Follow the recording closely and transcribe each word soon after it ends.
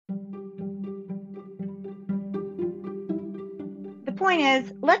point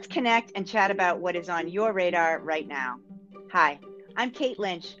is, let's connect and chat about what is on your radar right now. Hi, I'm Kate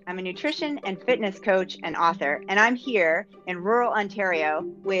Lynch. I'm a nutrition and fitness coach and author, and I'm here in rural Ontario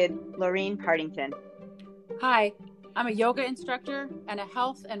with Laureen Partington. Hi, I'm a yoga instructor and a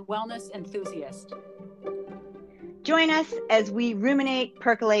health and wellness enthusiast. Join us as we ruminate,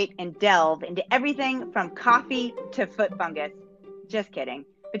 percolate, and delve into everything from coffee to foot fungus. Just kidding.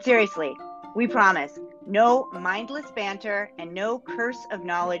 But seriously, we promise no mindless banter and no curse of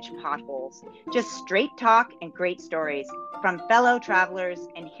knowledge potholes. Just straight talk and great stories from fellow travelers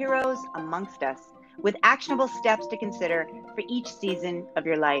and heroes amongst us, with actionable steps to consider for each season of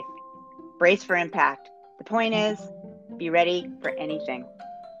your life. Brace for impact. The point is, be ready for anything.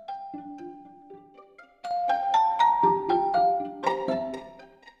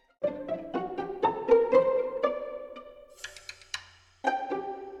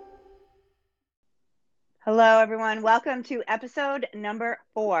 Hello, everyone. Welcome to episode number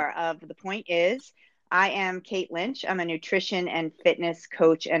 4 of The Point Is. I am Kate Lynch. I'm a nutrition and fitness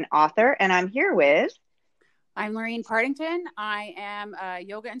coach and author, and I'm here with... I'm Laureen Partington. I am a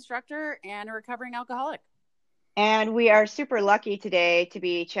yoga instructor and a recovering alcoholic. And we are super lucky today to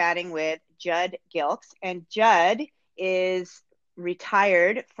be chatting with Judd Gilks. And Judd is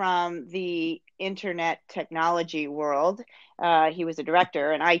retired from the internet technology world. He was a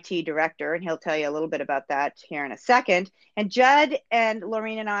director, an IT director, and he'll tell you a little bit about that here in a second. And Judd and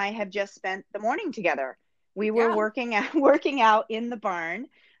Laureen and I have just spent the morning together. We were working out in the barn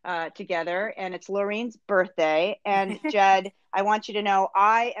together, and it's Laureen's birthday. And Judd, I want you to know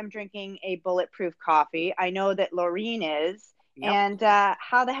I am drinking a bulletproof coffee. I know that Laureen is. Yep. And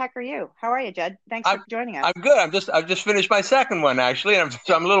how the heck are you? How are you, Judd? Thanks for joining us. I'm good. I've just finished my second one, actually, and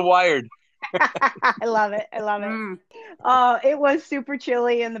I'm a little wired. I love it. Oh, it was super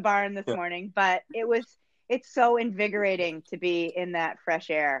chilly in the barn this morning, but it's so invigorating to be in that fresh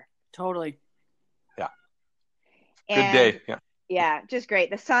air. Totally. Yeah. And, good day. Yeah. Yeah, just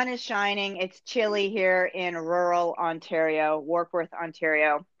great. The sun is shining. It's chilly here in rural Ontario, Warkworth,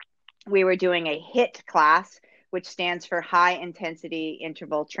 Ontario. We were doing a HIIT class, which stands for high intensity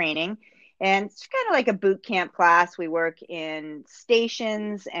interval training. And it's kind of like a boot camp class. We work in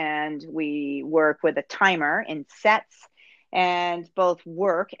stations and we work with a timer in sets and both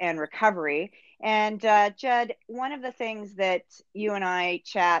work and recovery. And Judd, one of the things that you and I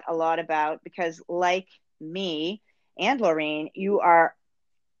chat a lot about, because like me and Laureen, you are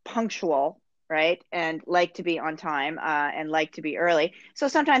punctual, right? And like to be on time and like to be early. So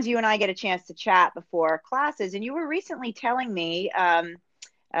sometimes you and I get a chance to chat before classes. And you were recently telling me,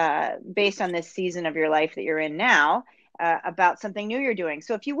 based on this season of your life that you're in now, about something new you're doing.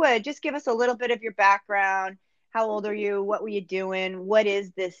 So if you would, just give us a little bit of your background. How old are you? What were you doing? What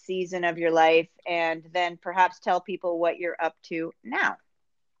is this season of your life? And then perhaps tell people what you're up to now.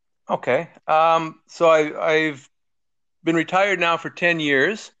 Okay. So I've been retired now for 10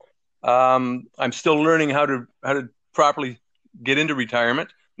 years. I'm still learning how to properly get into retirement,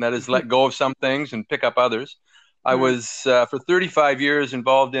 and that is let go of some things and pick up others. I was for 35 years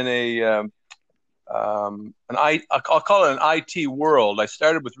involved in I'll call it an IT world. I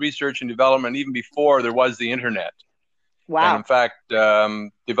started with research and development even before there was the internet. Wow. And in fact,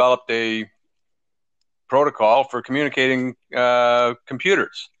 developed a protocol for communicating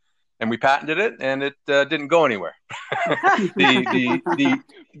computers. And we patented it, and it didn't go anywhere.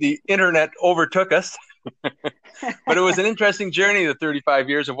 The internet overtook us. But it was an interesting journey, the 35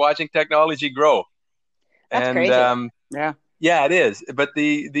 years of watching technology grow. That's crazy. Yeah, it is. But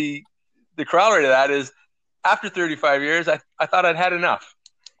the corollary to that is, after 35 years, I thought I'd had enough.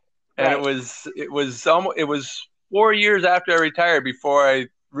 And it was 4 years after I retired before I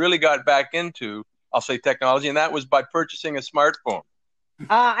really got back into, I'll say, technology, and that was by purchasing a smartphone.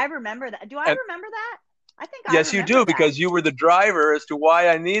 I remember that. Do I remember that? I think I yes, you do, that. Because you were the driver as to why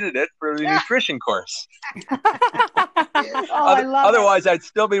I needed it for the nutrition course. Otherwise, I'd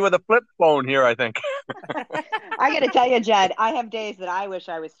still be with a flip phone here, I think. I got to tell you, Judd, I have days that I wish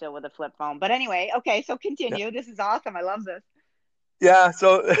I was still with a flip phone. But anyway, okay, so continue. Yeah. This is awesome. I love this. Yeah,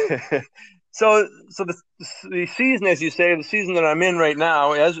 so the season, as you say, the season that I'm in right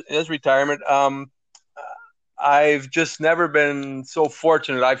now as retirement, I've just never been so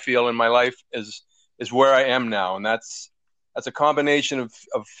fortunate, I feel, in my life as where I am now. And that's a combination of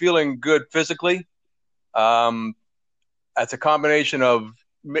feeling good physically. That's a combination of,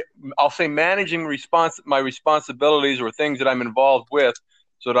 I'll say, managing my responsibilities or things that I'm involved with,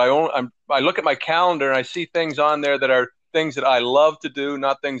 so that I look at my calendar and I see things on there that are things that I love to do,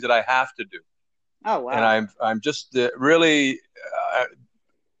 not things that I have to do. Oh, wow. And I'm just really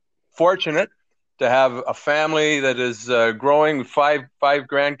fortunate to have a family that is growing with five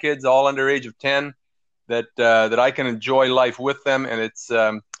grandkids, all under age of 10, that I can enjoy life with them. And it's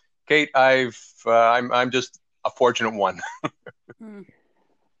Kate, I'm just a fortunate one.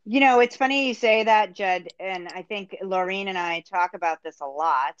 You know, it's funny you say that, Judd, and I think Laureen and I talk about this a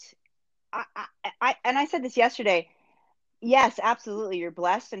lot. I said this yesterday. Yes, absolutely, you're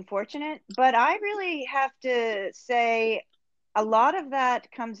blessed and fortunate, but I really have to say a lot of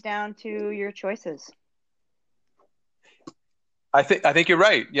that comes down to your choices. I think you're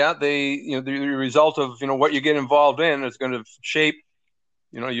right. Yeah, the result of what you get involved in is going to shape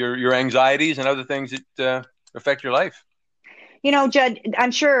your anxieties and other things that affect your life. You know, Judd, I'm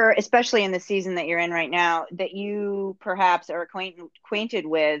sure, especially in the season that you're in right now, that you perhaps are acquainted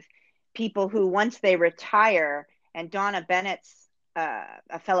with people who, once they retire, and Donna Bennett's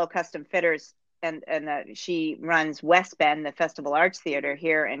a fellow custom fitters, and she runs West Bend, the Festival Arts Theatre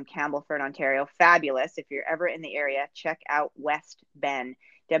here in Campbellford, Ontario. Fabulous. If you're ever in the area, check out West Bend,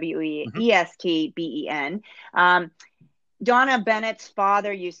 Westben. Donna Bennett's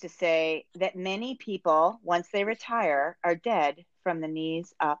father used to say that many people, once they retire, are dead from the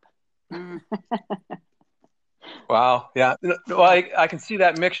knees up. Wow. Yeah. Well, I can see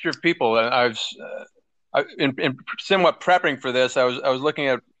that mixture of people. And in somewhat prepping for this, I was looking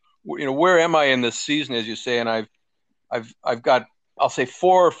at, where am I in this season, as you say, and I've got, I'll say,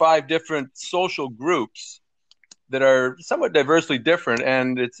 4 or 5 different social groups that are somewhat diversely different,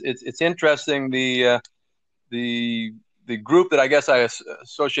 and it's interesting. The group that I guess I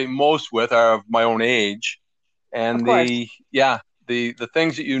associate most with are of my own age, and the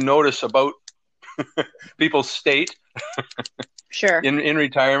things that you notice about people's state Sure. in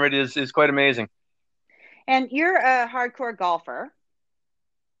retirement is quite amazing. And you're a hardcore golfer.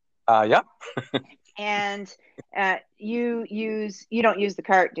 Yeah. And you don't use the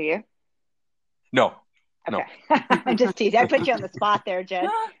cart, do you? No. Okay. No. I'm just teasing. I put you on the spot there, Jen.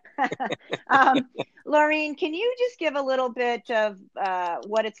 Laureen, can you just give a little bit of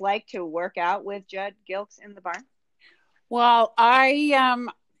what it's like to work out with Judd Gilks in the barn? Well,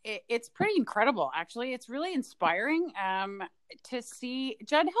 it's pretty incredible, actually. It's really inspiring to see.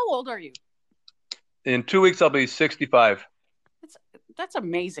 Judd, how old are you? In 2 weeks, I'll be 65. That's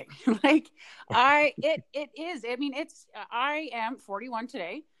amazing. It is. I mean, I am 41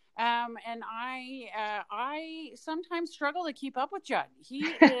 today. And I sometimes struggle to keep up with Judd. He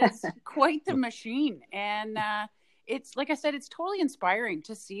is quite the machine. And it's, like I said, it's totally inspiring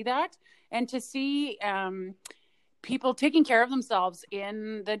to see that, and to see people taking care of themselves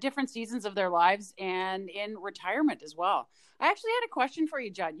in the different seasons of their lives and in retirement as well. I actually had a question for you,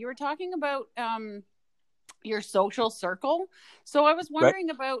 Judd. You were talking about your social circle. So I was wondering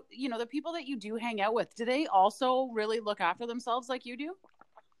about, the people that you do hang out with. Do they also really look after themselves like you do?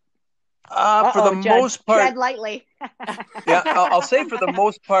 For the most part, tread lightly. Yeah, I'll say for the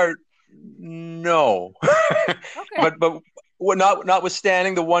most part, no. Okay. But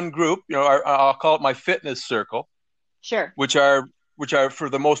notwithstanding the one group, I'll call it my fitness circle. Sure. Which are for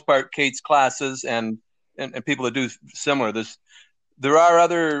the most part Kate's classes and people that do similar. There are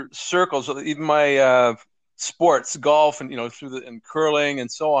other circles, even my sports, golf, and and curling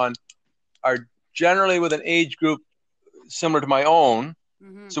and so on, are generally with an age group similar to my own.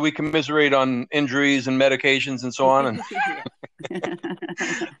 Mm-hmm. So we commiserate on injuries and medications and so on.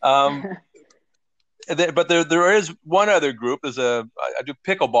 But there is one other group. I do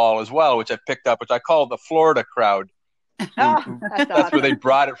pickleball as well, which I picked up, which I call the Florida crowd. That's awesome. Where they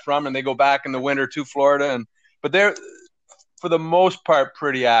brought it from, and they go back in the winter to Florida. But they're, for the most part,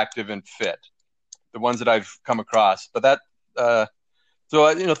 pretty active and fit. The ones that I've come across. But that,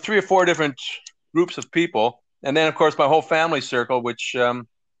 3 or 4 different groups of people. And then, of course, my whole family circle, which it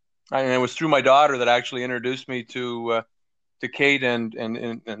was through my daughter that actually introduced me to Kate and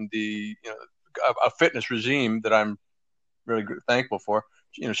the a fitness regime that I'm really thankful for.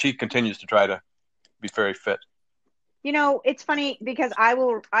 She continues to try to be very fit. It's funny because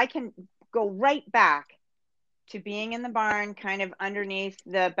I can go right back to being in the barn, kind of underneath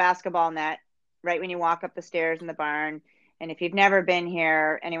the basketball net, right when you walk up the stairs in the barn. And if you've never been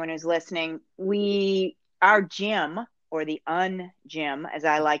here, anyone who's listening, our gym, or the gym, as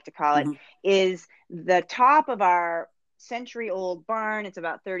I like to call it, mm-hmm. is the top of our century-old barn. It's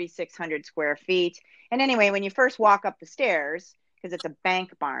about 3,600 square feet. And anyway, when you first walk up the stairs, because it's a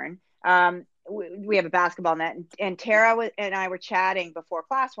bank barn, we have a basketball net. And Tara and I were chatting before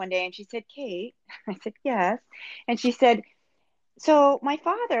class one day, and she said, "Kate," I said, "Yes." And she said, "So my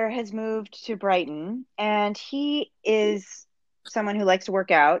father has moved to Brighton, and he is someone who likes to work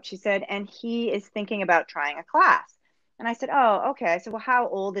out," she said, "and he is thinking about trying a class." And I said, "Oh, okay." I said, "Well, how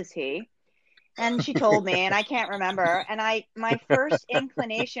old is he?" And she told me, and I can't remember. And my first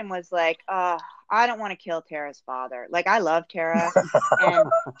inclination was like, I don't want to kill Tara's father. Like, I love Tara, and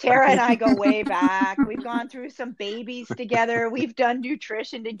Tara and I go way back. We've gone through some babies together. We've done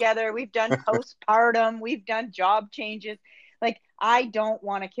nutrition together. We've done postpartum. We've done job changes. Like, I don't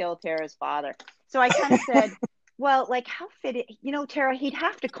want to kill Tara's father. So I kind of said, well, like, how fit it, Tara, he'd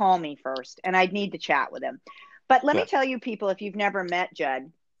have to call me first, and I'd need to chat with him. But let me tell you, people, if you've never met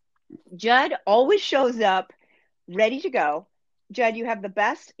Judd always shows up ready to go. Judd, you have the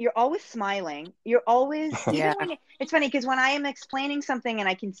best. You're always smiling. You're always, even when it's funny because when I am explaining something and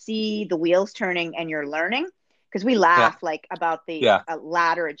I can see the wheels turning and you're learning, because we laugh like about the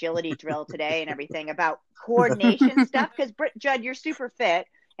ladder agility drill today and everything about coordination stuff. Because Judd, you're super fit.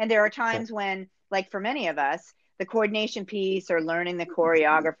 And there are times when, like for many of us, the coordination piece or learning the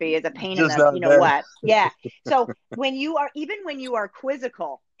choreography is a pain in the, what? Yeah. So when you are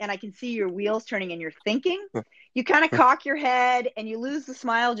quizzical, and I can see your wheels turning and you're thinking, you kind of cock your head and you lose the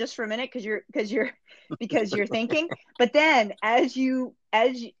smile just for a minute because you're thinking. But then as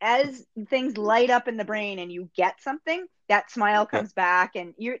things light up in the brain and you get something, that smile comes back.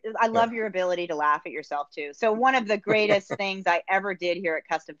 And I love your ability to laugh at yourself too. So one of the greatest things I ever did here at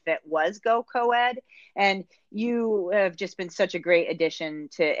Custom Fit was go co-ed. And you have just been such a great addition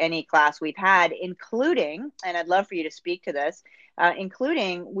to any class we've had, including, and I'd love for you to speak to this,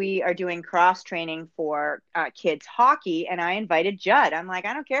 including we are doing cross training for kids hockey. And I invited Judd. I'm like,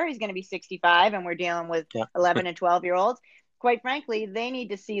 I don't care. He's going to be 65 and we're dealing with 11 and 12-year-olds. Quite frankly, they need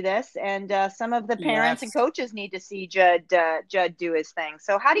to see this. And some of the parents and coaches need to see Judd do his thing.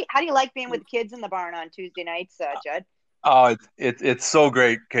 So how do you like being with the kids in the barn on Tuesday nights, Judd? Oh, it's so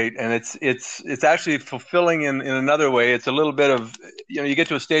great, Kate, and it's actually fulfilling in another way. It's a little bit of, you get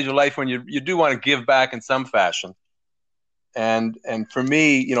to a stage of life when you do want to give back in some fashion, and for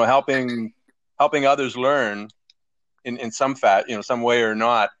me, helping others learn in some some way or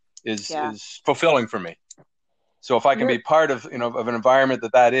not is fulfilling for me. So if I can be part of of an environment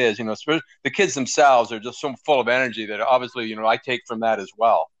that is, the kids themselves are just so full of energy that obviously I take from that as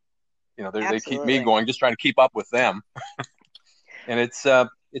well. They keep me going, just trying to keep up with them. And it's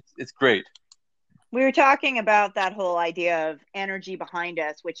great. We were talking about that whole idea of energy behind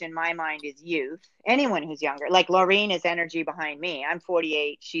us, which in my mind is youth. Anyone who's younger, like Laureen is energy behind me. I'm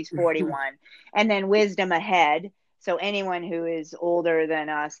 48, she's 41. And then wisdom ahead. So anyone who is older than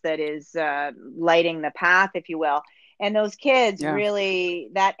us that is lighting the path, if you will. And those kids really,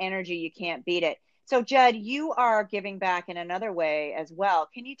 that energy, you can't beat it. So, Judd, you are giving back in another way as well.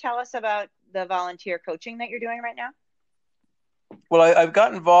 Can you tell us about the volunteer coaching that you're doing right now? Well, I've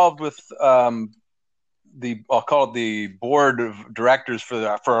got involved with I'll call it the board of directors for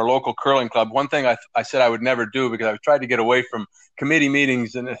our local curling club. One thing I said I would never do because I've tried to get away from committee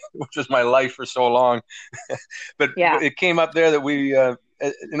meetings, which was my life for so long. But it came up there that we, in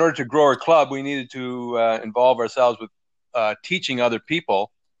order to grow our club, we needed to involve ourselves with teaching other people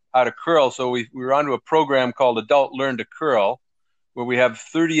how to curl. So we were onto a program called Adult Learn to Curl, where we have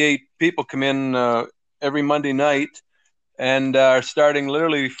 38 people come in every Monday night and are starting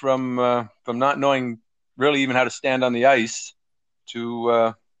literally from not knowing really even how to stand on the ice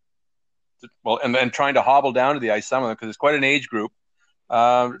to and trying to hobble down to the ice, some of them, because it's quite an age group,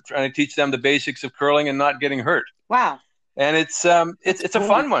 trying to teach them the basics of curling and not getting hurt. Wow. And it's a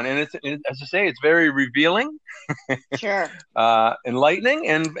fun one, and it's, as I say, it's very revealing, sure, enlightening,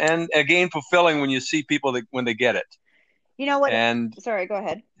 and again fulfilling when you see people when they get it. You know what? And sorry, go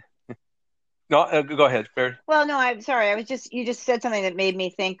ahead. No, go ahead. Fair. Well, no, I'm sorry. You just said something that made me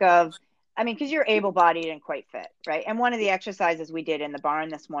think of. I mean, because you're able-bodied and quite fit, right? And one of the exercises we did in the barn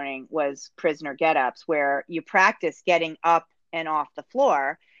this morning was prisoner get-ups, where you practice getting up and off the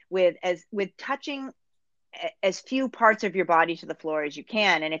floor with touching as few parts of your body to the floor as you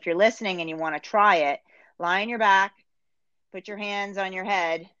can. And if you're listening and you want to try it, lie on your back, put your hands on your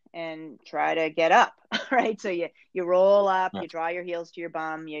head, and try to get up, right? So you roll up, you draw your heels to your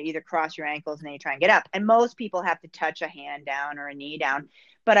bum, you either cross your ankles, and then you try and get up. And most people have to touch a hand down or a knee down.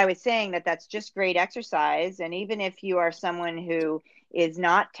 But I was saying that that's just great exercise. And even if you are someone who is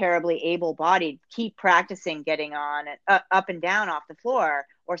not terribly able-bodied, keep practicing getting on up and down off the floor,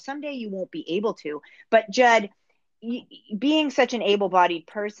 or someday you won't be able to. But Judd, being such an able-bodied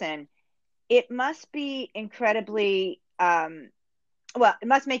person, it must be incredibly, it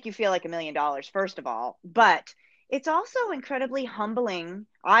must make you feel like $1 million, first of all, but it's also incredibly humbling,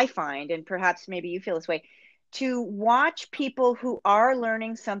 I find, and perhaps maybe you feel this way, to watch people who are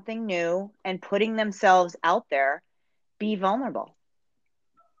learning something new and putting themselves out there be vulnerable.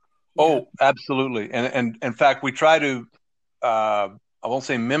 Oh, absolutely. And in fact, we try to, I won't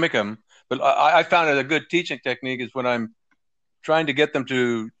say mimic them, But I found it a good teaching technique is when I'm trying to get them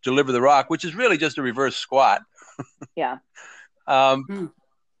to deliver the rock, which is really just a reverse squat. Yeah.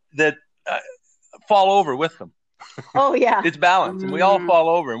 That fall over with them. Oh yeah. It's balance, and we all fall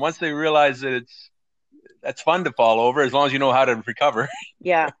over. And once they realize that that's fun to fall over, as long as you know how to recover.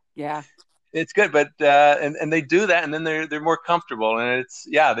 Yeah. Yeah. It's good, but and they do that, and then they're more comfortable, and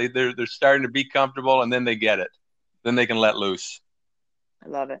they're starting to be comfortable, and then they get it, then they can let loose. I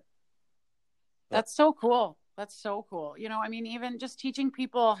love it. That's so cool. That's so cool. You know, I mean, even just teaching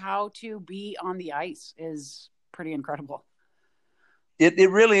people how to be on the ice is pretty incredible.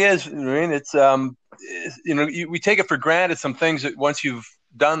 It really is. I mean, it's we take it for granted some things that once you've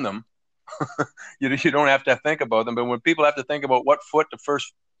done them, you don't have to think about them. But when people have to think about what foot to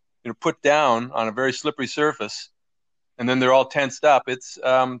first put down on a very slippery surface, and then they're all tensed up, it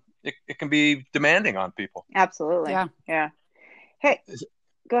can be demanding on people. Absolutely. Yeah. Hey,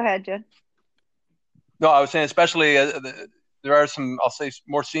 go ahead, Jed. No, I was saying, especially there are some, I'll say,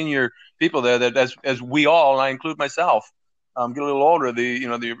 more senior people there that, as we all, and I include myself, get a little older.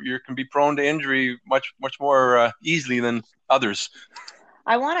 You can be prone to injury much more easily than others.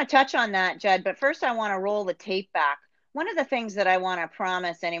 I want to touch on that, Jed, but first I want to roll the tape back. One of the things that I want to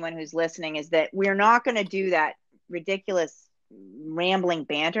promise anyone who's listening is that we're not going to do that ridiculous rambling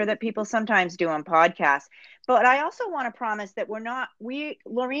banter that people sometimes do on podcasts. But I also want to promise that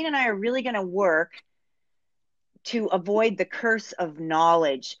Laureen and I are really going to work to avoid the curse of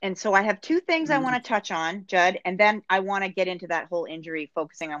knowledge. And so I have two things I want to touch on, Judd, and then I want to get into that whole injury,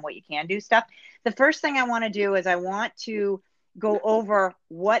 focusing on what you can do stuff. The first thing I want to do is I want to go over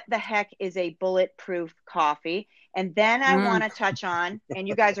what the heck is a bulletproof coffee. And then I want to touch on, and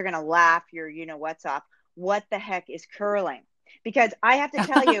you guys are going to laugh, what's up, what the heck is curling? Because I have to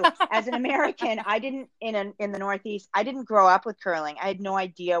tell you, as an American, I didn't, in the Northeast, I didn't grow up with curling. I had no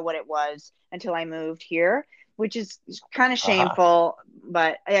idea what it was until I moved here, which is kind of shameful,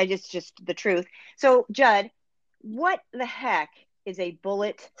 but I just the truth. So, Judd, what the heck is a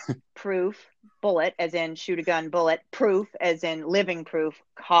bulletproof, bullet as in shoot a gun, bullet, proof as in living proof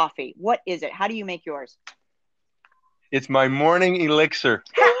coffee? What is it? How do you make yours? It's my morning elixir.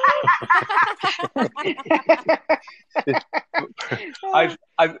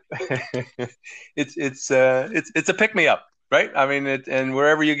 It's a pick me up, right? I mean, and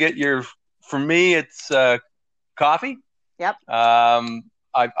wherever you get for me, it's coffee. Yep.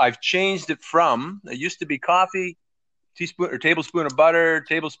 I've changed it from, it used to be coffee, teaspoon or tablespoon of butter,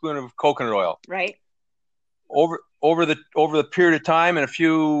 tablespoon of coconut oil. Right. Over the period of time and a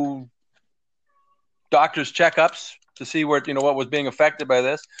few doctor's checkups to see what was being affected by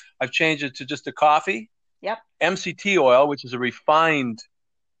this, I've changed it to just a coffee. Yep. MCT oil, which is a refined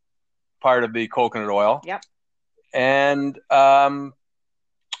part of the coconut oil. Yep. And I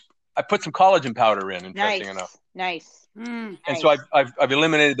put some collagen powder in, interesting enough. Nice. And so I've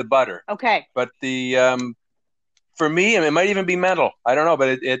eliminated the butter. Okay. But for me, it might even be mental. I don't know,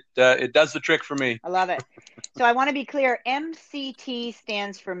 but it does the trick for me. I love it. So I want to be clear. MCT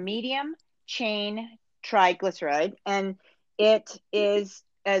stands for medium chain triglyceride, and it is,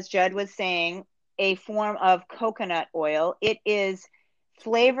 as Judd was saying, a form of coconut oil. It is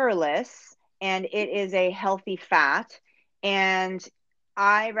flavorless and it is a healthy fat. And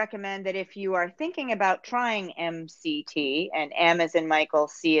I recommend that if you are thinking about trying MCT, and M as in Michael,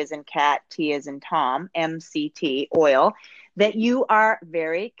 C as in cat, T as in Tom, MCT oil, that you are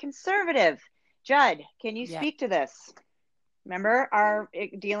very conservative. Judd, can you speak to this? Remember our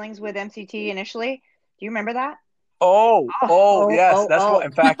dealings with MCT initially? Do you remember that? Yes. That's what,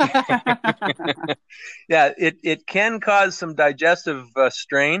 in fact, yeah, it can cause some digestive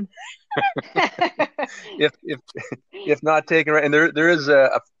strain if not taken right. And there is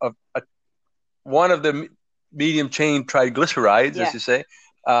a one of the medium chain triglycerides, as you say.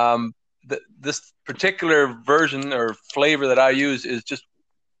 This particular version or flavor that I use is just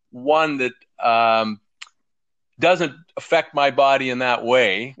one that doesn't affect my body in that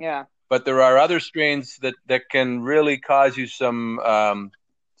way. Yeah. But there are other strains that can really cause you some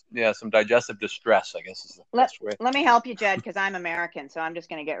digestive distress, I guess is the best way. Let me help you, Jed, because I'm American, so I'm just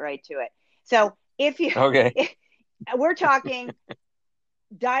going to get right to it. So we're talking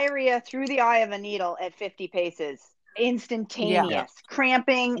diarrhea through the eye of a needle at 50 paces, instantaneous,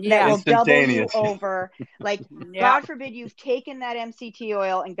 cramping that will double you over. Like, God forbid you've taken that MCT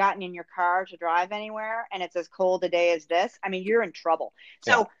oil and gotten in your car to drive anywhere, and it's as cold a day as this. I mean, you're in trouble.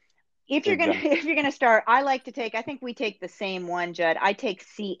 So if you're gonna start, I like to take. I think we take the same one, Judd. I take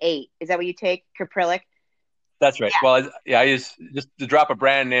C8. Is that what you take? Caprylic. That's right. Yeah. Well, I use, just to drop a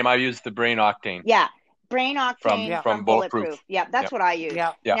brand name, I use the Brain Octane. Yeah. Brain Octane from from Bulletproof. Yeah, that's Yep. what I use.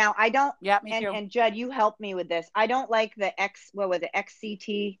 Yeah. Yeah. Now I don't. Yeah, me too. And Judd, you helped me with this. I don't like the what was it,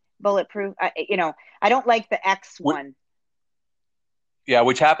 XCT Bulletproof? I don't like the X one. Yeah,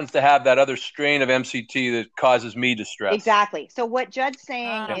 which happens to have that other strain of MCT that causes me distress. Exactly. So what Judd's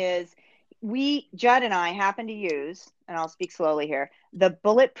saying is, Judd and I happen to use, and I'll speak slowly here, the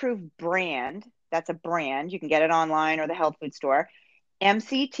Bulletproof brand. That's a brand. You can get it online or the health food store.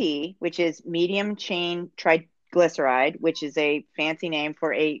 MCT, which is medium chain triglyceride, which is a fancy name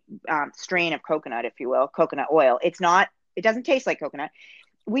for a strain of coconut, if you will, coconut oil. It doesn't taste like coconut.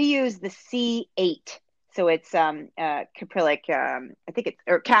 We use the C8. So it's caprylic. I think it's,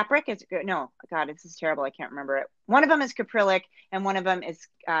 or capric. No, God, this is terrible. I can't remember it. One of them is caprylic and one of them is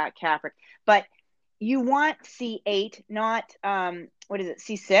capric. But you want C8, not what is it?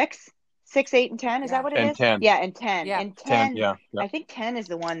 C6, 6, 8, and 10. Is that what it is? 10. Yeah, and 10. Yeah. And 10. Yeah. I think 10 is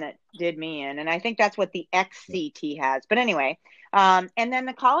the one that did me in, and I think that's what the XCT has. But anyway, and then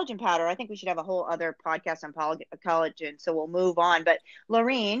the collagen powder. I think we should have a whole other podcast on collagen. So we'll move on. But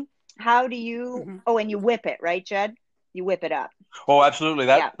Laureen, how do you, and you whip it, right, Judd? You whip it up. Oh, absolutely.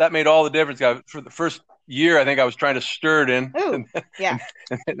 That made all the difference. For the first year, I think I was trying to stir it in. Ooh, yeah.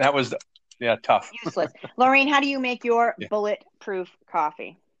 And that was, tough. Useless. Laureen, how do you make your Bulletproof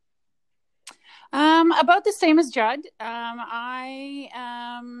coffee? About the same as Judd. I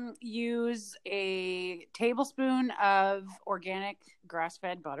use a tablespoon of organic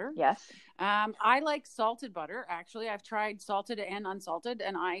grass-fed butter. Yes. I like salted butter. Actually, I've tried salted and unsalted,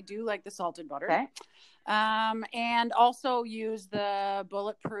 and I do like the salted butter. Okay. And also use the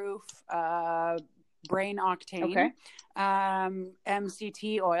Bulletproof Brain Octane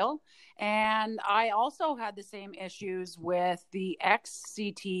MCT oil. And I also had the same issues with the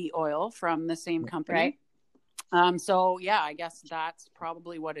XCT oil from the same company. Right. So yeah, I guess that's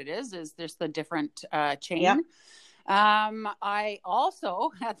probably what it is just the different chain. Yep. I also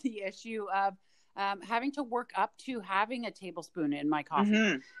had the issue of having to work up to having a tablespoon in my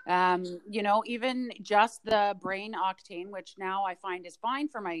coffee. Mm-hmm. Even just the Brain Octane, which now I find is fine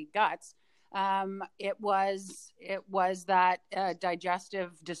for my guts. It was that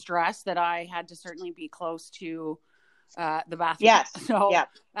digestive distress that I had to certainly be close to the bathroom. Yes. So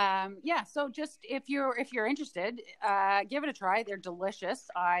So just if you're interested, give it a try. They're delicious.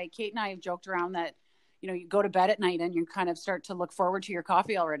 Kate and I have joked around that you go to bed at night and you kind of start to look forward to your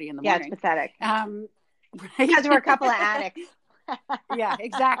coffee already in the morning. Yeah, it's pathetic. Right? Because we're a couple of addicts. Yeah,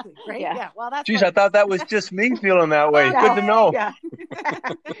 exactly. Right. Yeah. Well, that's. Geez, I thought that was just me feeling that way. Good to know.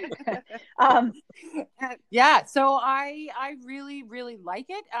 Yeah. So I really, really like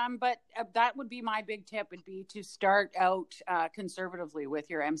it. But that would be my big tip would be to start out conservatively with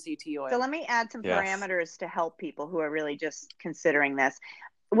your MCT oil. So let me add some parameters to help people who are really just considering this.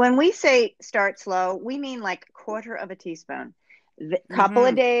 When we say start slow, we mean like a quarter of a teaspoon, couple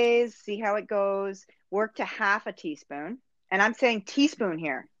of days, see how it goes, work to half a teaspoon. And I'm saying teaspoon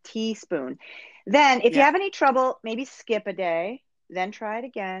here, teaspoon. Then if you have any trouble, maybe skip a day, then try it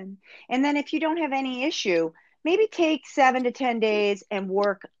again. And then if you don't have any issue, maybe take 7 to 10 days and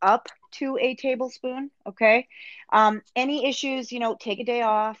work up to a tablespoon. Okay. Any issues, take a day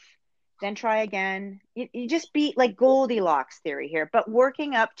off, then try again. You just be like Goldilocks theory here, but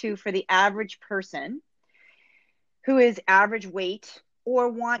working up to, for the average person who is average weight or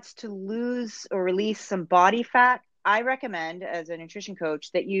wants to lose or release some body fat, I recommend as a nutrition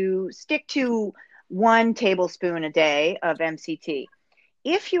coach that you stick to 1 tablespoon a day of MCT.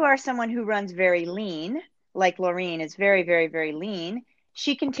 If you are someone who runs very lean, like Laureen is very, very, very lean,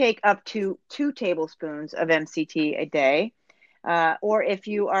 she can take up to 2 tablespoons of MCT a day. Or if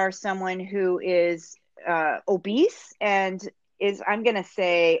you are someone who is obese and is, I'm going to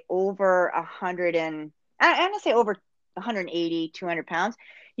say over 100 and I'm going to say over 180, 200 pounds,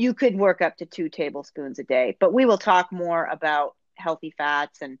 you could work up to 2 tablespoons a day. But we will talk more about healthy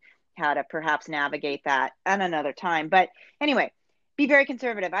fats and how to perhaps navigate that at another time. But anyway, be very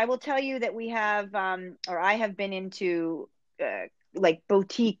conservative. I will tell you that we have, or I have been into like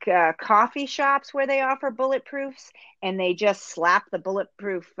boutique coffee shops where they offer bulletproofs and they just slap the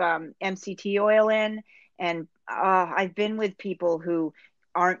bulletproof MCT oil in. And I've been with people who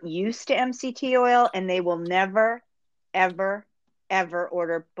aren't used to MCT oil and they will never, ever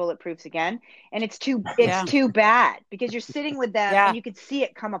order bulletproofs again. And it's too bad because you're sitting with them and you could see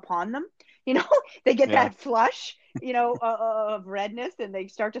it come upon them. They get that flush, of redness and they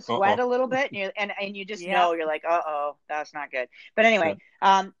start to sweat a little bit and you just know, you're like, that's not good. But anyway,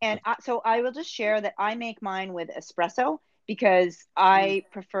 so I will just share that I make mine with espresso because I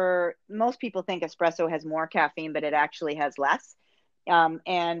prefer, most people think espresso has more caffeine, but it actually has less.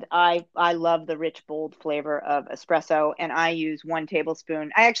 And I love the rich, bold flavor of espresso. And I use 1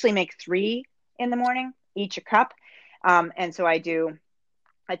 tablespoon. I actually make 3 in the morning, each a cup. And so I do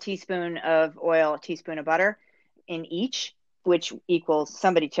a teaspoon of oil, a teaspoon of butter in each, which equals,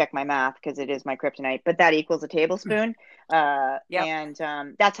 somebody check my math because it is my kryptonite, but that equals a tablespoon. Yep.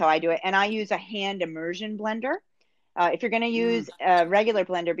 And that's how I do it. And I use a hand immersion blender. If you're going to use a regular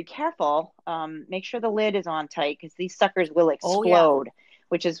blender, be careful. Make sure the lid is on tight because these suckers will explode,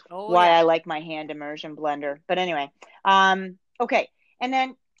 which is why I like my hand immersion blender. But anyway, okay. And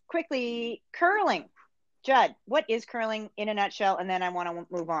then quickly, curling. Judd, what is curling in a nutshell? And then I want to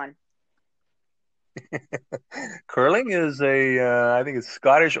move on. Curling is I think it's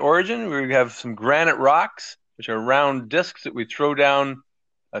Scottish origin. We have some granite rocks, which are round discs that we throw down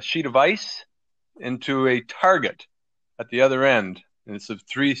a sheet of ice into a target at the other end. And it's of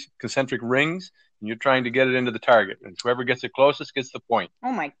 3 concentric rings, and you're trying to get it into the target. And whoever gets it closest gets the point.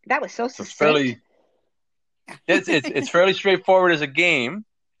 Oh my, that was so succinct. It's fairly straightforward as a game.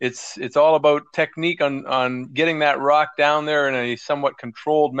 It's all about technique on getting that rock down there in a somewhat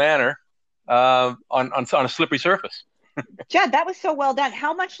controlled manner on a slippery surface. Judd, that was so well done.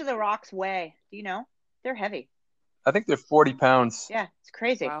 How much do the rocks weigh? Do you know? They're heavy. I think they're 40 pounds. Yeah, it's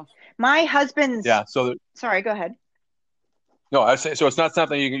crazy. Wow. My husband's. Yeah. Sorry, go ahead. No, I say so. It's not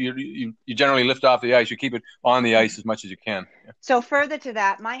something you generally lift off the ice. You keep it on the ice as much as you can. Yeah. So further to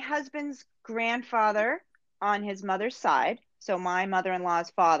that, my husband's grandfather on his mother's side, so my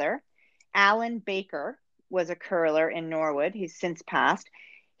mother-in-law's father, Alan Baker, was a curler in Norwood. He's since passed.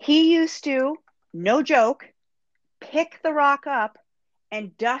 He used to, no joke, pick the rock up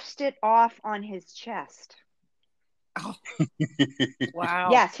and dust it off on his chest. Oh. Wow.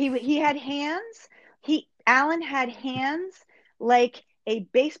 Yes, he had hands. Alan had hands like a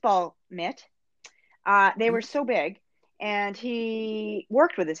baseball mitt. They were so big, and he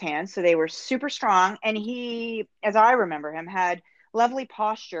worked with his hands, so they were super strong. And he, as I remember him, had lovely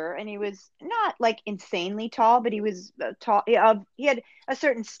posture, and he was not like insanely tall, but he was tall. He had a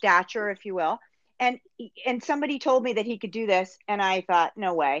certain stature, if you will. And somebody told me that he could do this, and I thought,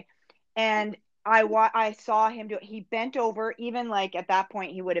 no way. And I saw him do it. He bent over, even like at that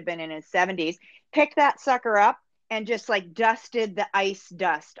point, he would have been in his 70s, picked that sucker up and just like dusted the ice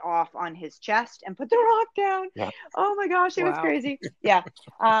dust off on his chest and put the rock down. Yeah. Oh my gosh, it was crazy. Yeah.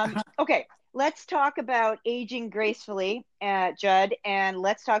 Okay. Let's talk about aging gracefully, Judd, and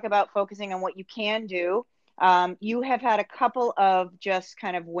let's talk about focusing on what you can do. You have had a couple of just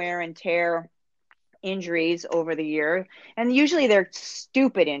kind of wear and tear injuries over the year, and usually they're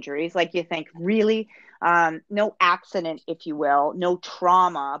stupid injuries, like you think, really, no accident, if you will, no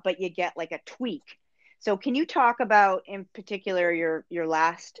trauma, but you get like a tweak. So can you talk about in particular your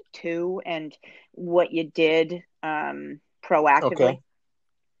last 2 and what you did proactively? Okay.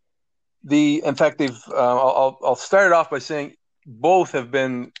 In fact, I'll start it off by saying both have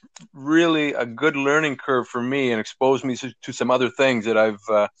been really a good learning curve for me and exposed me to some other things that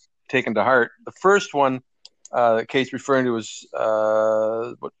I've taken to heart. The first one, the case referring to, was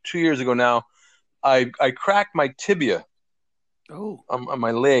about 2 years ago now. I cracked my tibia on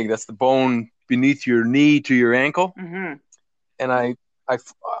my leg. That's the bone beneath your knee to your ankle. Mm-hmm. And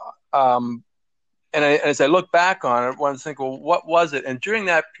as I look back on it, I want to think, well, what was it? And during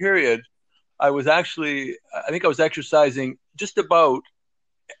that period, I think I was exercising just about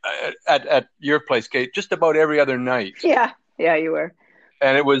at your place, Kate, just about every other night. Yeah, you were.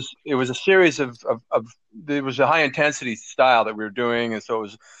 And it was a series of there was a high intensity style that we were doing, and so it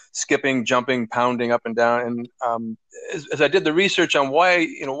was skipping, jumping, pounding up and down. And as I did the research on why,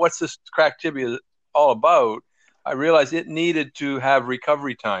 what's this cracked tibia all about, I realized it needed to have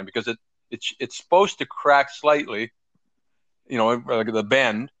recovery time because it's supposed to crack slightly, like the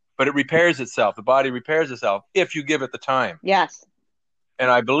bend, but it repairs itself. The body repairs itself if you give it the time. Yes. And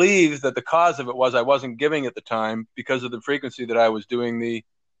I believe that the cause of it was I wasn't giving it the time because of the frequency that I was doing the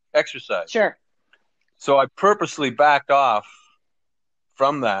exercise. Sure. So I purposely backed off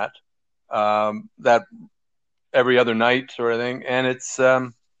from that every other night sort of thing. And it's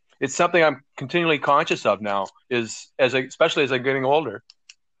something I'm continually conscious of now, especially as I'm getting older,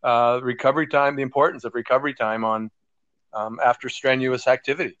 recovery time, the importance of recovery time on after strenuous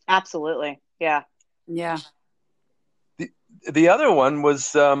activity. Absolutely. Yeah. Yeah. The other one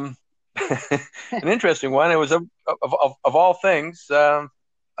was an interesting one. It was of all things out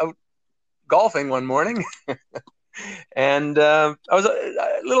golfing one morning, and I was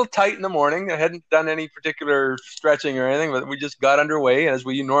a little tight in the morning. I hadn't done any particular stretching or anything, but we just got underway as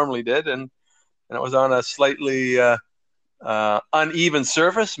we normally did, and I was on a slightly uneven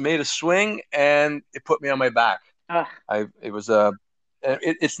surface, made a swing, and it put me on my back. It was a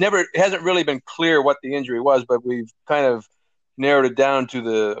it hasn't really been clear what the injury was, but we've kind of narrowed it down to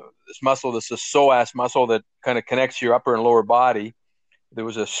this muscle, this psoas muscle that kind of connects your upper and lower body. There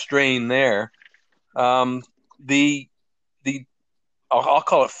was a strain there. The I'll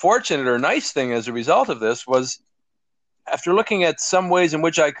call it fortunate or nice thing as a result of this was, after looking at some ways in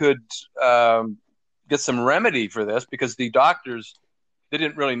which I could get some remedy for this, because the doctors, they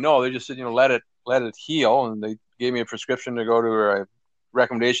didn't really know. They just said, let it heal, and they gave me a prescription to go to, or a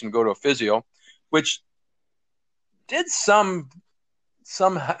recommendation to go to a physio, which did some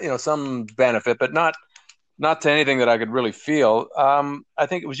benefit, but not to anything that I could really feel. I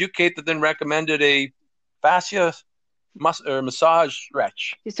think it was you, Kate, that then recommended a fascia massage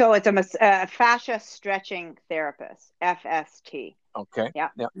stretch. So it's a fascia stretching therapist, FST. Okay. Yeah.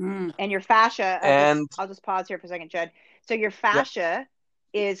 Mm. And your fascia, And I'll just pause here for a second, Judd. So your fascia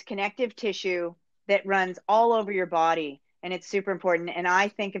is connective tissue that runs all over your body, and it's super important. And I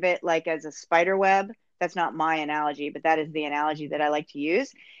think of it like as a spider web. That's not my analogy, but that is the analogy that I like to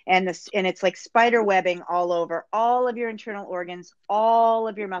use. And it's like spider webbing all over all of your internal organs, all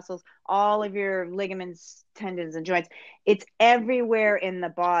of your muscles, all of your ligaments, tendons, and joints. It's everywhere in the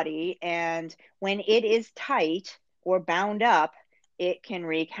body. And when it is tight or bound up, it can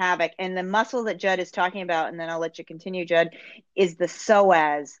wreak havoc. And the muscle that Judd is talking about, and then I'll let you continue, Judd, is the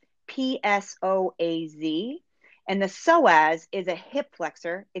psoas, Psoaz. And the psoas is a hip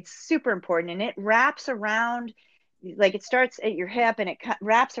flexor. It's super important, and it wraps around, like it starts at your hip and it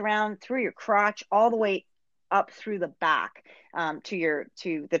wraps around through your crotch all the way up through the back to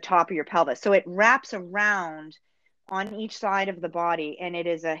the top of your pelvis. So it wraps around on each side of the body, and it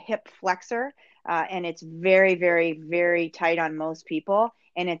is a hip flexor, and it's very, very, very tight on most people,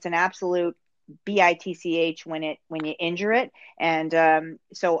 and it's an absolute BITCH when you injure it. And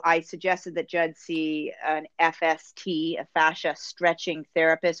so I suggested that Judd see an FST, a fascia stretching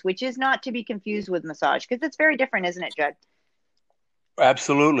therapist, which is not to be confused with massage, because it's very different, isn't it, Judd?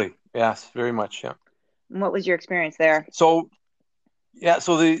 Absolutely. Yes, very much. Yeah. And what was your experience there? So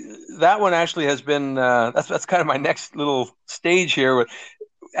that one actually has been that's kind of my next little stage here.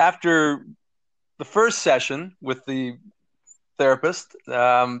 After the first session with the therapist,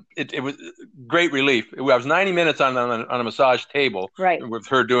 it was great relief. I was 90 minutes on a massage table, right, with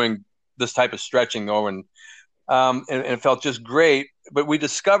her doing this type of stretching over, and it felt just great. But we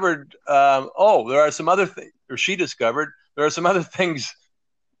discovered, there are some other things, or she discovered there are some other things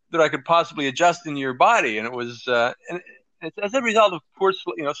that I could possibly adjust in your body, and it was and it's as a result of poor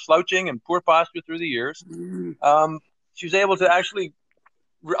slouching and poor posture through the years. She was able to actually,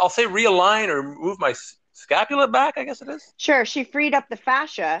 I'll say, realign or move my scapula back, I guess it is. Sure. She freed up the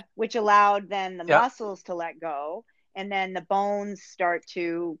fascia, which allowed then the muscles to let go, and then the bones start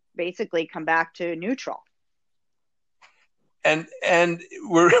to basically come back to neutral. And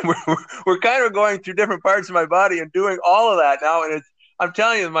we're kind of going through different parts of my body and doing all of that now, and I'm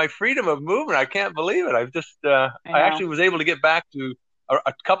telling you, my freedom of movement, I can't believe it. I've just I actually was able to get back to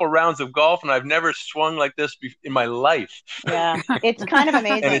a couple rounds of golf, and I've never swung like this in my life. Yeah, it's kind of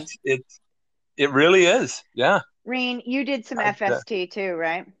amazing. And it really is. Yeah. Reen, you did some FST too,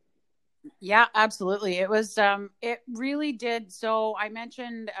 right? Yeah, absolutely. It was, it really did. So I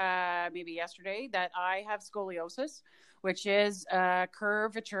mentioned maybe yesterday that I have scoliosis, which is a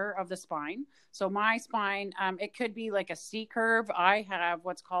curvature of the spine. So my spine, it could be like a C curve. I have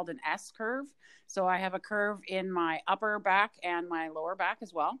what's called an S curve. So I have a curve in my upper back and my lower back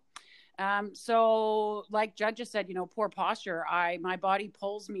as well. So like Judd just said, poor posture, my body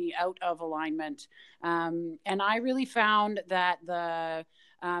pulls me out of alignment. And I really found that the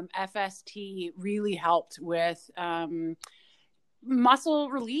FST really helped with muscle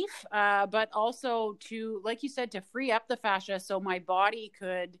relief, but also to, like you said, to free up the fascia so my body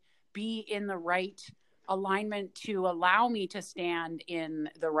could be in the right alignment to allow me to stand in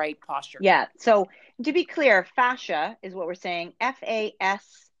the right posture. Yeah. So to be clear, fascia is what we're saying. FASC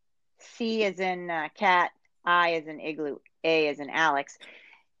as in cat, I as in igloo, A as in Alex.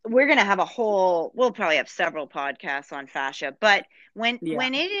 We're going to have we'll probably have several podcasts on fascia, but when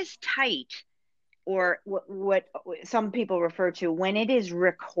it is tight, or what some people refer to when it is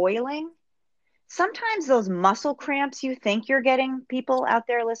recoiling, sometimes those muscle cramps you think you're getting, people out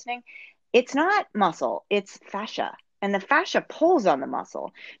there listening, it's not muscle, it's fascia, and the fascia pulls on the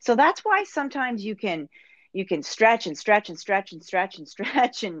muscle. So that's why sometimes you can stretch and stretch and stretch and stretch and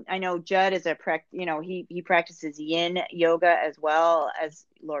stretch. And I know Judd is he practices yin yoga as well as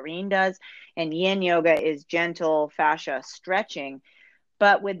Laureen does, and yin yoga is gentle fascia stretching.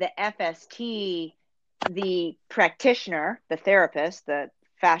 But with the FST, the practitioner, the therapist, the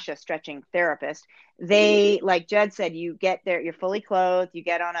fascia stretching therapist. They, like Judd said, you get there, you're fully clothed, you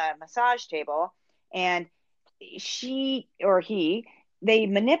get on a massage table, and she or he, they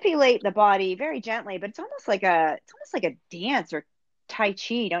manipulate the body very gently, but it's almost like a dance or Tai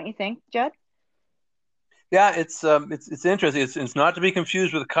Chi, don't you think, Judd? Yeah, it's interesting. It's not to be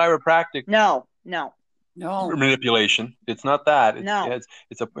confused with chiropractic No. manipulation. It's not that. No.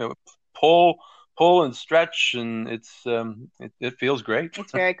 It's a pull and stretch, and it feels great.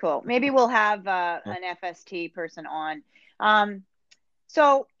 It's very cool. Maybe we'll have an FST person on.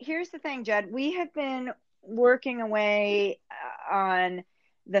 So here's the thing, Judd. We have been working away on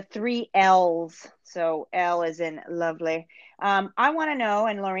the 3 L's. So L is in lovely. I want to know,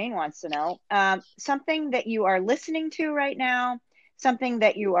 and Lorraine wants to know, something that you are listening to right now, something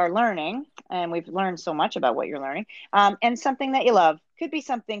that you are learning, and we've learned so much about what you're learning, and something that you love. Could be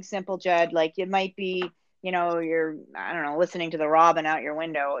something simple, Judd, like it might be, you're, I don't know, listening to the robin out your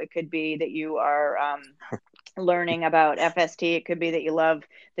window. It could be that you are learning about FST. It could be that you love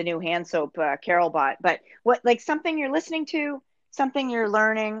the new hand soap Carol bought. But what, like something you're listening to, something you're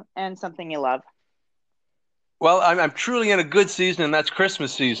learning, and something you love. Well, I'm truly in a good season, and that's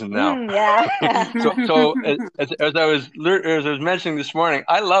Christmas season now. Yeah. So as I was mentioning this morning,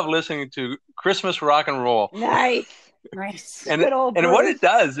 I love listening to Christmas rock and roll. Nice. And what it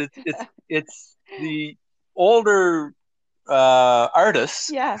does, it's the older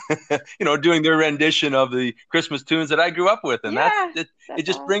artists, doing their rendition of the Christmas tunes that I grew up with, and it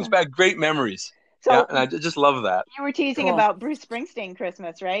just awesome. Brings back great memories. So, and I just love that. You were teasing about Bruce Springsteen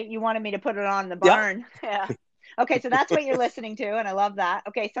Christmas, right? You wanted me to put it on the barn. Yeah. Okay, so that's what you're listening to, and I love that.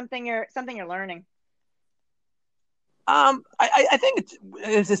 Okay, something you're learning. I think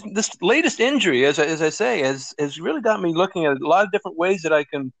it's this latest injury, as I say, has really got me looking at a lot of different ways that I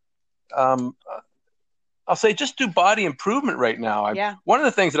can, I'll say, just do body improvement right now. One of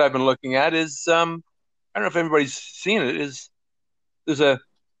the things that I've been looking at is, I don't know if everybody's seen it, is there's a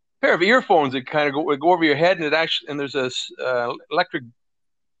pair of earphones that kind of go over your head, and there's a electric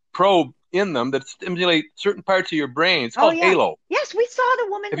probe in them that stimulate certain parts of your brain. It's called Halo. Yes, we saw the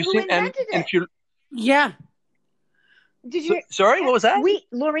woman who invented it. Did you? Sorry, what was that?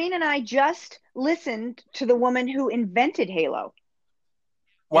 Lorraine and I just listened to the woman who invented Halo.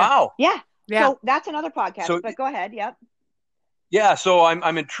 Wow. Yeah. So that's another podcast. But go ahead. Yep. Yeah. So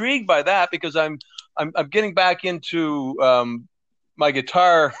I'm intrigued by that because I'm getting back into my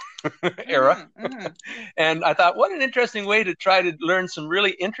guitar era, and I thought, what an interesting way to try to learn some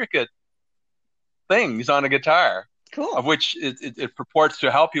really intricate things on a guitar. Cool. Of which it purports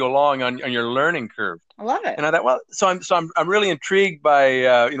to help you along on your learning curve. I love it. And I thought, well, I'm really intrigued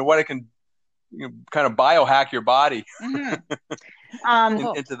by what I can kind of biohack your body into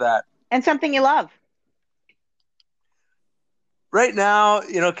that. And something you love. Right now,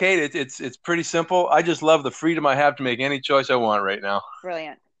 Kate, it's pretty simple. I just love the freedom I have to make any choice I want right now.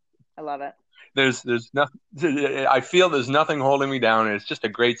 Brilliant. I love it. There's nothing. I feel there's nothing holding me down, and it's just a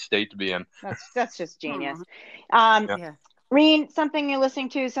great state to be in. That's just genius. Reen, something you're listening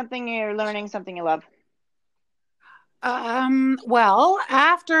to, something you're learning, something you love. Well,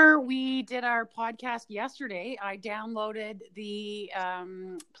 after we did our podcast yesterday, I downloaded the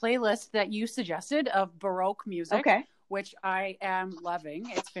playlist that you suggested of Baroque music, which I am loving.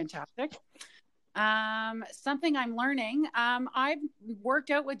 It's fantastic. Something I'm learning. I've worked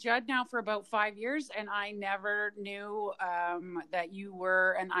out with Judd now for about 5 years, and I never knew that you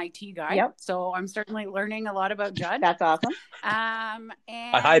were an IT guy. Yep. So I'm certainly learning a lot about Judd. That's awesome. And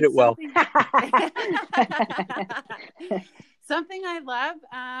I hide it well. Something I love.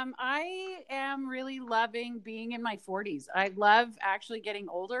 I am really loving being in my 40s. I love actually getting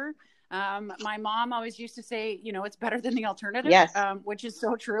older. My mom always used to say, it's better than the alternative, yes. Which is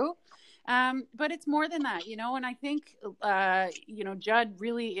so true. But it's more than that, and I think, Judd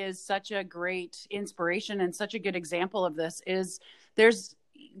really is such a great inspiration and such a good example of this. Is there's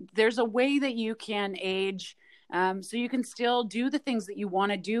a way that you can age, so you can still do the things that you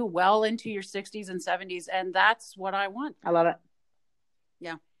want to do well into your 60s and 70s. And that's what I want. I love it.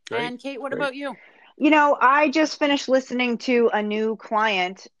 Yeah. Great. And Kate, what about you? I just finished listening to a new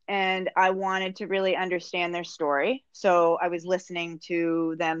client and I wanted to really understand their story. So I was listening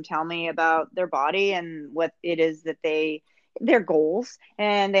to them tell me about their body and what it is that their goals.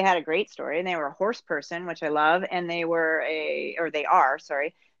 And they had a great story, and they were a horse person, which I love. And they are a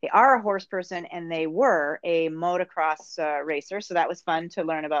horse person, and they were a motocross racer. So that was fun to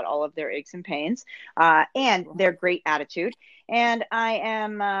learn about all of their aches and pains and their great attitude. And I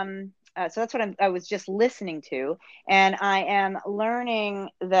am, so that's what I was just listening to, and I am learning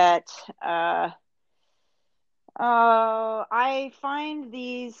that I find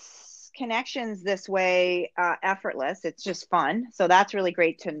these connections this way effortless. It's just fun. So that's really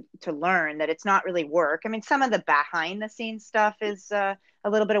great to learn that it's not really work. I mean, some of the behind the scenes stuff is a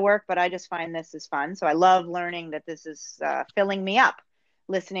little bit of work, but I just find this is fun. So I love learning that this is filling me up,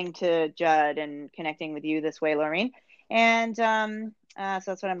 listening to Judd and connecting with you this way, Laureen. And so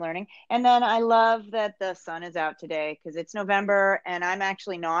that's what I'm learning. And then I love that the sun is out today because it's November and I'm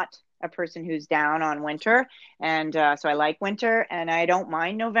actually not a person who's down on winter. And so I like winter and I don't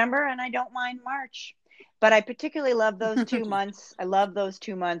mind November and I don't mind March. But I particularly love those 2 months. I love those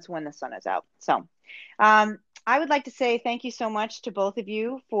 2 months when the sun is out. So I would like to say thank you so much to both of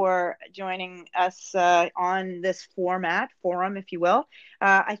you for joining us on this forum, if you will.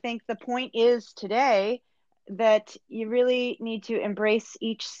 I think the point is today that you really need to embrace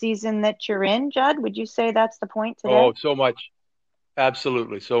each season that you're in. Judd, would you say that's the point today? Oh, so much.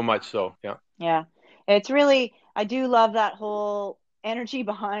 Absolutely. So much so. Yeah. Yeah. It's really, I do love that whole energy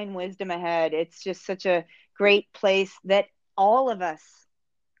behind Wisdom Ahead. It's just such a great place that all of us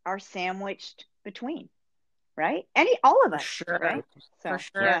are sandwiched between, right? All of us, sure. right? So, For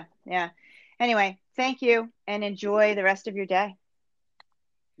sure. yeah, yeah. Anyway, thank you and enjoy the rest of your day.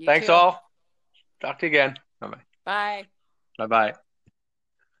 You Thanks too. all. Talk to you again. Bye-bye. Bye. Bye-bye.